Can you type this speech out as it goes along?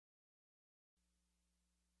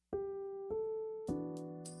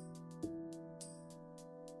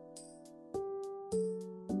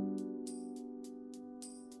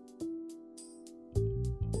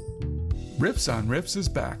Riffs on Riffs is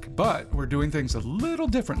back, but we're doing things a little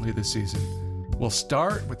differently this season. We'll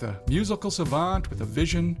start with a musical savant with a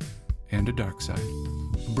vision and a dark side.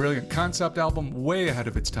 A brilliant concept album way ahead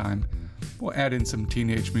of its time. We'll add in some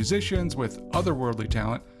teenage musicians with otherworldly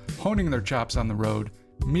talent, honing their chops on the road,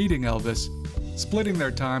 meeting Elvis, splitting their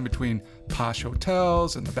time between posh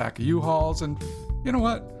hotels and the back of U-Hauls, and you know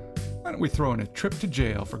what? Why don't we throw in a trip to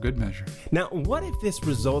jail for good measure? Now, what if this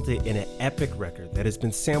resulted in an epic record that has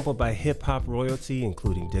been sampled by hip-hop royalty,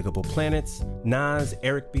 including Diggable Planets, Nas,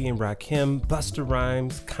 Eric B. and Rakim, Busta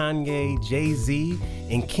Rhymes, Kanye, Jay-Z,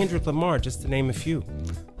 and Kendrick Lamar, just to name a few?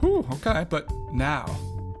 Whew, okay, but now,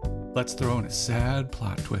 let's throw in a sad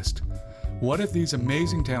plot twist. What if these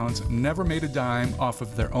amazing talents never made a dime off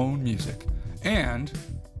of their own music? And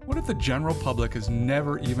what if the general public has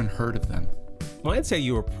never even heard of them? Well, I'd say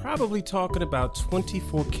you were probably talking about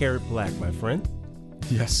 24 Karat Black, my friend.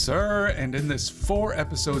 Yes, sir. And in this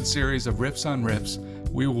 4-episode series of Riffs on Riffs,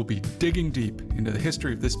 we will be digging deep into the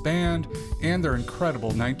history of this band and their incredible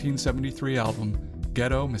 1973 album,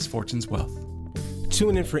 Ghetto Misfortune's Wealth.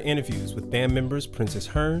 Tune in for interviews with band members Princess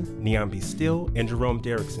Hearn, Niambi Steele, and Jerome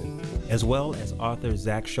Derrickson, as well as author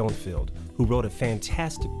Zach Schoenfeld, who wrote a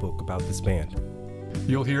fantastic book about this band.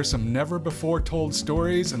 You'll hear some never-before-told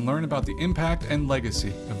stories and learn about the impact and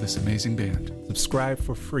legacy of this amazing band. Subscribe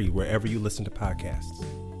for free wherever you listen to podcasts.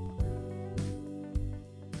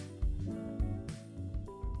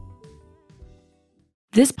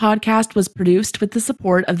 This podcast was produced with the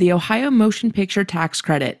support of the Ohio Motion Picture Tax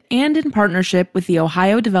Credit and in partnership with the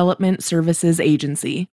Ohio Development Services Agency.